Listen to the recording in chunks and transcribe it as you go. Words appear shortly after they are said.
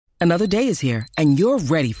Another day is here, and you're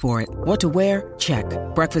ready for it. What to wear? Check.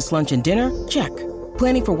 Breakfast, lunch, and dinner? Check.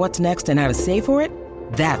 Planning for what's next and how to save for it?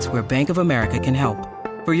 That's where Bank of America can help.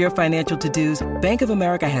 For your financial to-dos, Bank of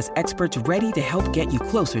America has experts ready to help get you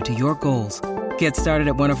closer to your goals. Get started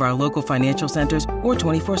at one of our local financial centers or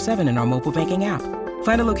 24/7 in our mobile banking app.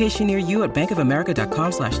 Find a location near you at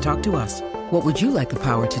bankofamerica.com/talktous. What would you like the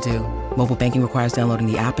power to do? Mobile banking requires downloading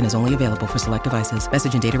the app and is only available for select devices.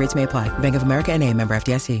 Message and data rates may apply. Bank of America N.A., member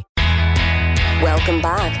FDIC. Welcome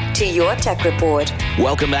back to Your Tech Report.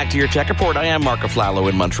 Welcome back to Your Tech Report. I am Mark Aflalo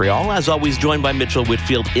in Montreal. As always, joined by Mitchell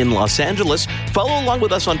Whitfield in Los Angeles. Follow along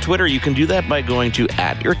with us on Twitter. You can do that by going to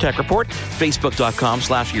 @YourTechReport.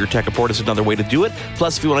 Facebook.com/YourTechReport is another way to do it.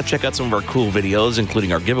 Plus, if you want to check out some of our cool videos,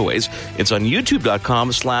 including our giveaways, it's on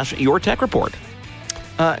YouTube.com/YourTechReport.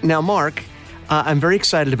 Now, Mark, I'm very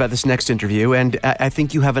excited about this next interview, and I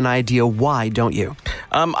think you have an idea why, don't you?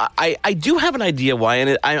 I do have an idea why,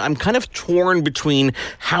 and I'm kind of torn between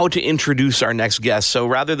how to introduce our next guest. So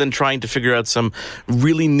rather than trying to figure out some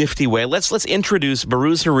really nifty way, let's introduce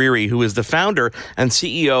Behrouz Hariri, who is the founder and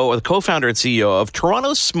CEO, or the co-founder and CEO of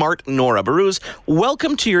Toronto's Smart Nora. Behrouz,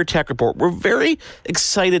 welcome to Your Tech Report. We're very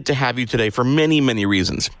excited to have you today for many, many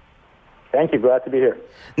reasons. Thank you. Glad to be here.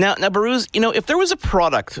 Now, Behrouz, if there was a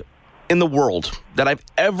product in the world that I've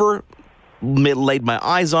ever laid my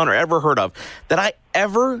eyes on or ever heard of, that I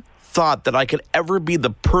ever thought that I could ever be the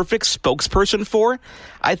perfect spokesperson for,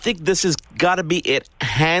 I think this has got to be it,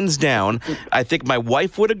 hands down. I think my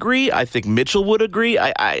wife would agree. I think Mitchell would agree.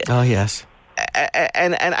 Oh, yes.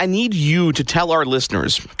 And I need you to tell our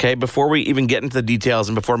listeners, okay, before we even get into the details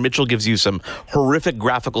and before Mitchell gives you some horrific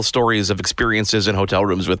graphical stories of experiences in hotel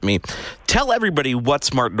rooms with me, tell everybody what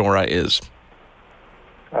Smart Nora is.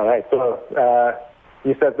 All right. So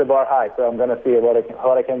you set the bar high, so I'm going to see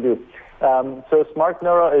what I can do. So Smart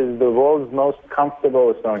Nora is the world's most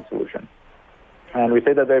comfortable snoring solution. And we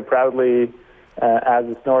say that very proudly as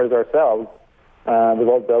the snorers ourselves. We've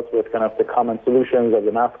all dealt with kind of the common solutions of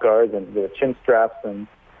the mouth guards and the chin straps and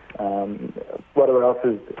whatever else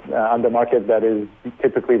is on the market that is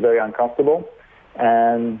typically very uncomfortable.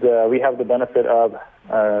 And we have the benefit of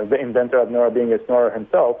the inventor of Nora being a snorer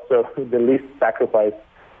himself, so the least sacrifice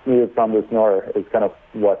needed from the snorer is kind of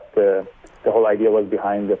what the whole idea was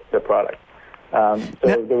behind the product. So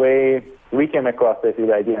the way we came across the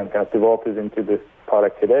idea and kind of developed it into this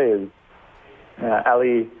product today is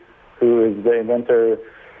Ali, who is the inventor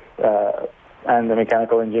and the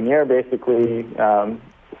mechanical engineer, basically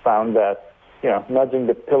found that nudging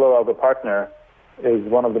the pillow of a partner is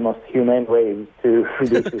one of the most humane ways to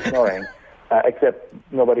reduce the snoring, except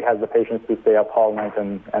nobody has the patience to stay up all night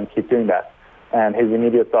and keep doing that. And his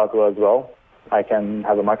immediate thought was, well, I can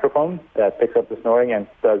have a microphone that picks up the snoring and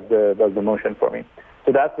does the motion for me.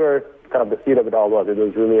 So that's where kind of the seed of it all was. It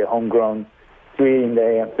was really a homegrown 3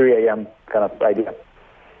 a.m. kind of idea.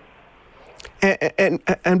 And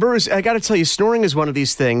Behrouz, I got to tell you, snoring is one of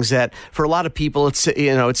these things that for a lot of people, it's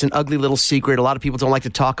an ugly little secret. A lot of people don't like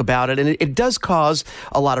to talk about it, and it does cause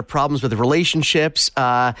a lot of problems with relationships.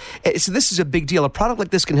 So this is a big deal. A product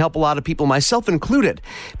like this can help a lot of people, myself included,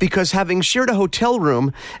 because having shared a hotel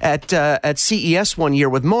room at CES one year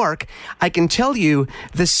with Mark, I can tell you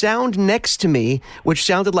the sound next to me, which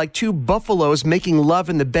sounded like 2 buffaloes making love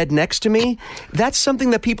in the bed next to me, that's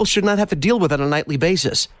something that people should not have to deal with on a nightly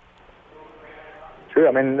basis. True.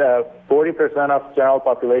 I mean, 40% of general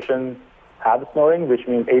population have snoring, which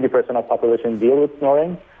means 80% of population deal with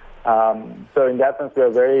snoring. So in that sense, we are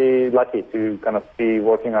very lucky to kind of be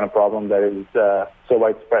working on a problem that is so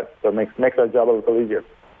widespread. So it makes our job a little easier.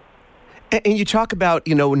 And you talk about,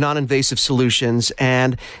 non-invasive solutions,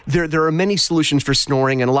 and there are many solutions for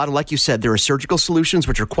snoring, and a lot of, like you said, there are surgical solutions,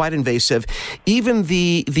 which are quite invasive. Even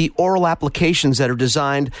the oral applications that are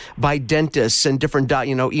designed by dentists and different,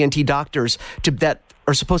 ENT doctors that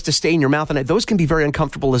are supposed to stay in your mouth, and those can be very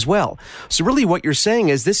uncomfortable as well. So really what you're saying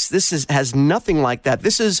is this has nothing like that.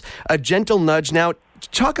 This is a gentle nudge. Now,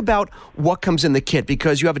 talk about what comes in the kit,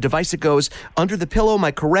 because you have a device that goes under the pillow, am I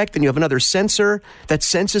correct? And you have another sensor that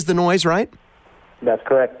senses the noise, right? That's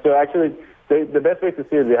correct. So actually, the best way to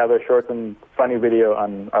see it, we have a short and funny video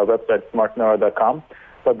on our website, smartnora.com.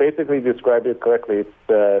 But basically described it correctly. It's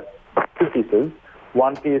 2 pieces.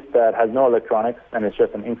 One piece that has no electronics, and it's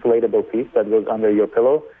just an inflatable piece that goes under your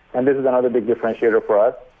pillow. And this is another big differentiator for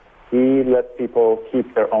us. We let people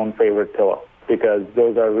keep their own favorite pillow, because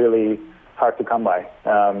those are really hard to come by.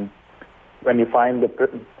 When you find the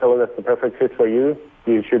pillow that's the perfect fit for you,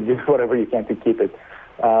 you should do whatever you can to keep it.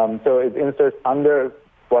 So it inserts under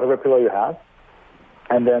whatever pillow you have.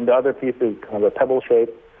 And then the other piece is kind of a pebble shape.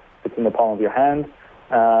 It's in the palm of your hand.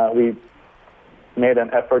 We made an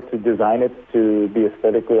effort to design it to be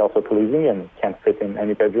aesthetically also pleasing and can fit in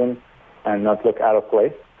any bedroom and not look out of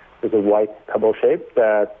place. There's a white pebble shape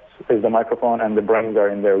that is the microphone, and the brains are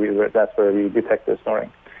in there. That's where we detect the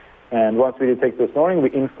snoring. And once we detect the snoring,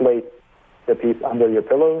 we inflate the piece under your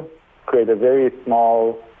pillow, create a very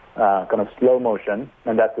small kind of slow motion,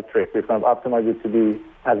 and that's the trick. We kind of optimize it to be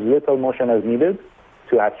as little motion as needed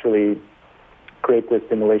to actually create the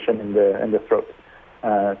stimulation in the throat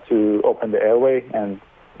to open the airway and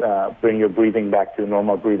bring your breathing back to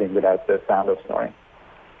normal breathing without the sound of snoring.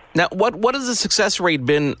 Now, what has the success rate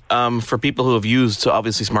been for people who have used,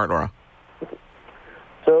 obviously, Smart Nora?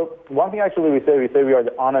 So one thing actually we say we are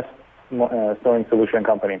the honest snoring solution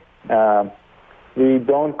company. We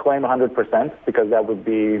don't claim 100% because that would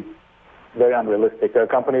be very unrealistic. There are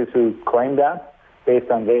companies who claim that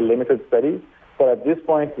based on very limited studies. But at this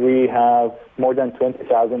point, we have more than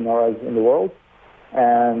 20,000 Noras in the world.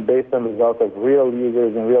 And based on the results of real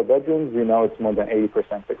users in real bedrooms, we know it's more than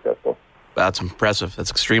 80% successful. That's impressive. That's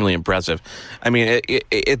extremely impressive. I mean,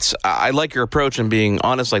 it's. I like your approach and being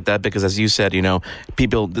honest like that because, as you said,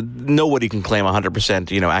 nobody can claim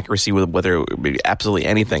 100%, accuracy with whether it be absolutely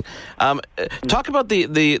anything. Talk about the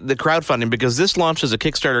crowdfunding, because this launched as a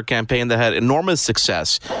Kickstarter campaign that had enormous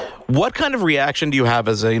success. What kind of reaction do you have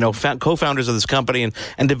as co-founders of this company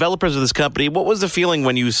and developers of this company? What was the feeling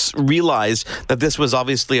when you realized that this was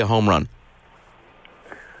obviously a home run?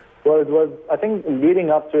 Well, it was, I think,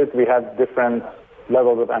 leading up to it, we had different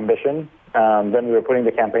levels of ambition when we were putting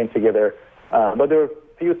the campaign together. But there were a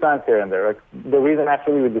few signs here and there. Like, the reason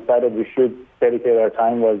actually we decided we should dedicate our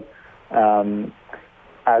time was,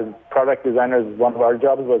 as product designers, one of our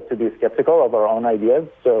jobs was to be skeptical of our own ideas.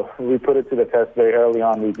 So we put it to the test very early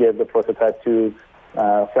on. We gave the prototype to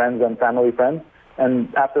friends and family friends.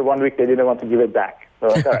 And after 1 week, they didn't want to give it back. So,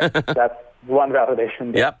 all right, that's one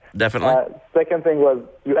validation. Yep, definitely. Second thing was,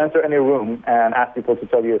 you enter any room and ask people to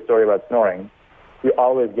tell you a story about snoring, you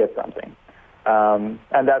always get something. And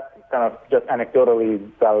that kind of just anecdotally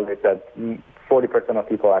validates that 40% of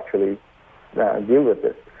people actually deal with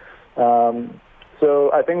this. So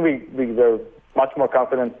I think we were much more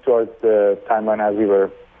confident towards the timeline as we were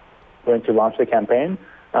going to launch the campaign.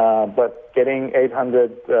 But getting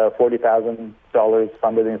 $840,000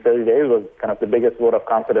 funded in 30 days was kind of the biggest vote of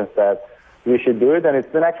confidence that we should do it. And it's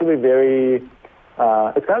been actually it's kind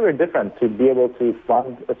of very different to be able to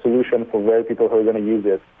fund a solution for very people who are going to use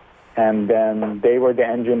it. And then they were the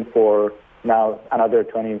engine for now another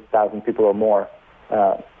 20,000 people or more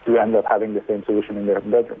to end up having the same solution in their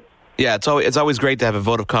bedrooms. Yeah, it's always great to have a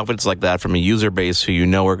vote of confidence like that from a user base who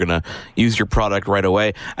are going to use your product right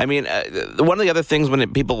away. I mean, one of the other things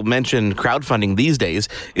when people mention crowdfunding these days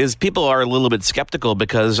is people are a little bit skeptical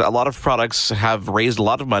because a lot of products have raised a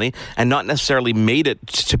lot of money and not necessarily made it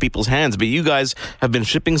to people's hands. But you guys have been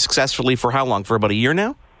shipping successfully for how long? For about a year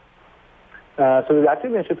now? So we've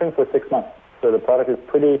actually been shipping for 6 months. So the product is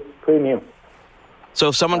pretty new. So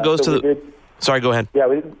if someone goes to the... Sorry, go ahead. Yeah,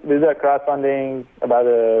 we did that crowdfunding about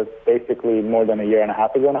basically more than a year and a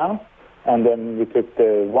half ago now. And then we took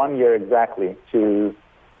the 1 year exactly to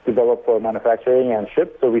develop for manufacturing and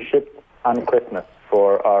ship. So we shipped on Christmas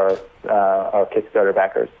for our Kickstarter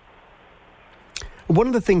backers. One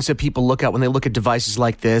of the things that people look at when they look at devices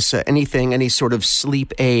like this, any sort of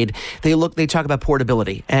sleep aid, they talk about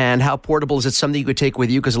portability and how portable is it something you could take with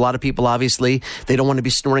you, because a lot of people, obviously, they don't want to be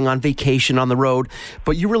snoring on vacation on the road.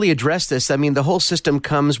 But you really address this. I mean, the whole system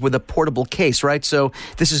comes with a portable case, right? So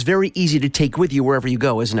this is very easy to take with you wherever you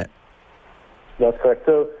go, isn't it? That's correct.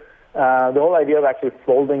 So the whole idea of actually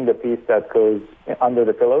folding the piece that goes under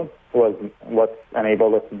the pillow was what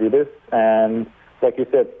enabled us to do this. And like you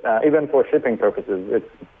said, even for shipping purposes, it's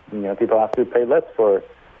people have to pay less for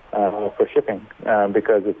shipping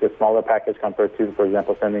because it's a smaller package compared to, for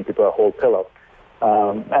example, sending people a whole pillow.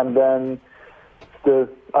 And then the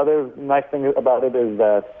other nice thing about it is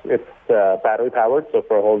that it's battery powered. So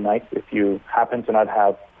for a whole night, if you happen to not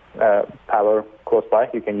have power close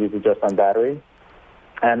by, you can use it just on battery.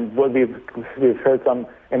 And what we've heard some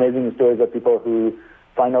amazing stories of people who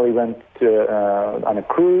finally went on a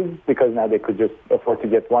cruise because now they could just afford to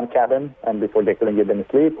get one cabin and before they couldn't get any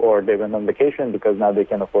sleep, or they went on vacation because now they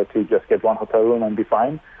can afford to just get one hotel room and be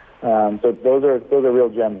fine. So those are real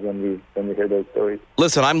gems when we hear those stories.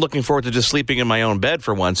 Listen, I'm looking forward to just sleeping in my own bed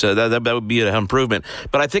for once. That would be an improvement.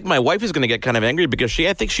 But I think my wife is going to get kind of angry because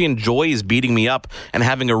I think she enjoys beating me up and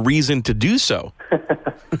having a reason to do so.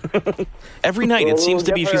 Every night it seems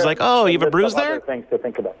to be. She's like, "Oh, you have a bruise there?" Other things to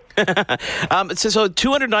think about. So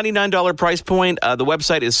 $299 price point. The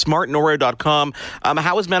website is smartnora.com.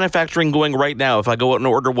 How is manufacturing going right now? If I go out and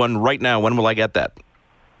order one right now, when will I get that?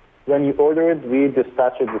 When you order it, we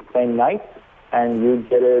dispatch it the same night, and you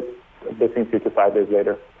get it between 2 to 5 days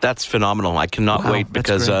later. That's phenomenal. I cannot wait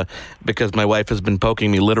because my wife has been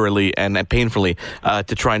poking me literally and painfully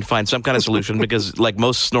to try and find some kind of solution because like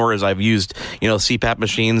most snorers I've used, CPAP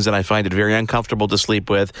machines and I find it very uncomfortable to sleep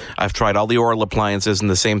with. I've tried all the oral appliances and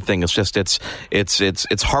the same thing. It's just it's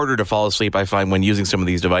harder to fall asleep I find when using some of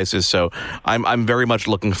these devices. So I'm very much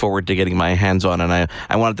looking forward to getting my hands on, and I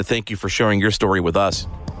wanted to thank you for sharing your story with us.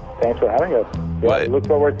 Thanks for having us. I look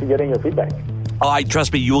forward to getting your feedback.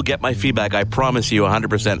 Trust me, you will get my feedback. I promise you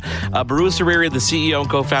 100%. Barouz Hariri, the CEO and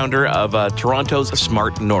co-founder of Toronto's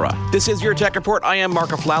Smart Nora. This is Your Tech Report. I am Mark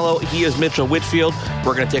Aflalo. He is Mitchell Whitfield.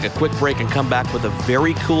 We're going to take a quick break and come back with a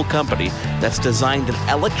very cool company that's designed an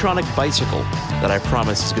electronic bicycle that I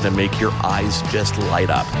promise is going to make your eyes just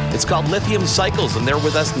light up. It's called Lithium Cycles, and they're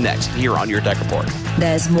with us next here on Your Tech Report.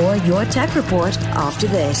 There's more Your Tech Report after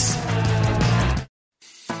this.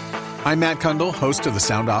 I'm Matt Kundle, host of the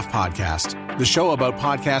Sound Off Podcast, the show about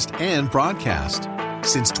podcast and broadcast.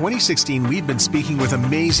 Since 2016, we've been speaking with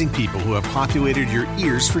amazing people who have populated your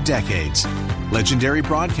ears for decades. Legendary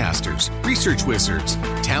broadcasters, research wizards,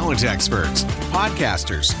 talent experts,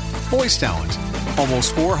 podcasters, voice talent.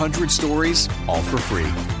 Almost 400 stories, all for free.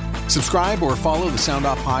 Subscribe or follow the Sound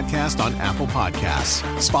Off Podcast on Apple Podcasts,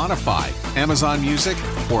 Spotify, Amazon Music,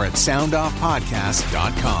 or at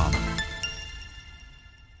soundoffpodcast.com.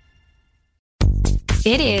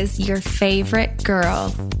 It is your favorite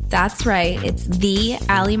girl. That's right, it's the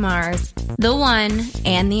Ali Mars, the one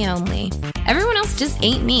and the only. Everyone else just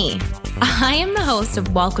ain't me. I am the host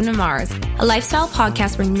of Welcome to Mars, a lifestyle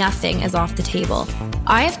podcast where nothing is off the table.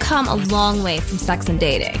 I have come a long way from sex and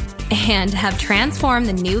dating and have transformed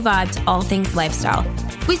the new vibe to all things lifestyle.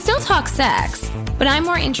 We still talk sex, but I'm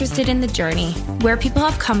more interested in the journey, where people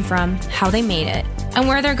have come from, how they made it, and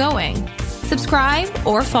where they're going. Subscribe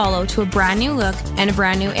or follow to a brand new look and a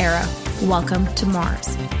brand new era. Welcome to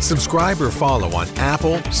Mars. Subscribe or follow on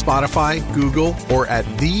Apple, Spotify, Google, or at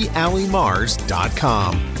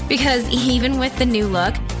thealimars.com. Because even with the new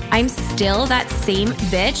look, I'm still that same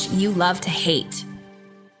bitch you love to hate.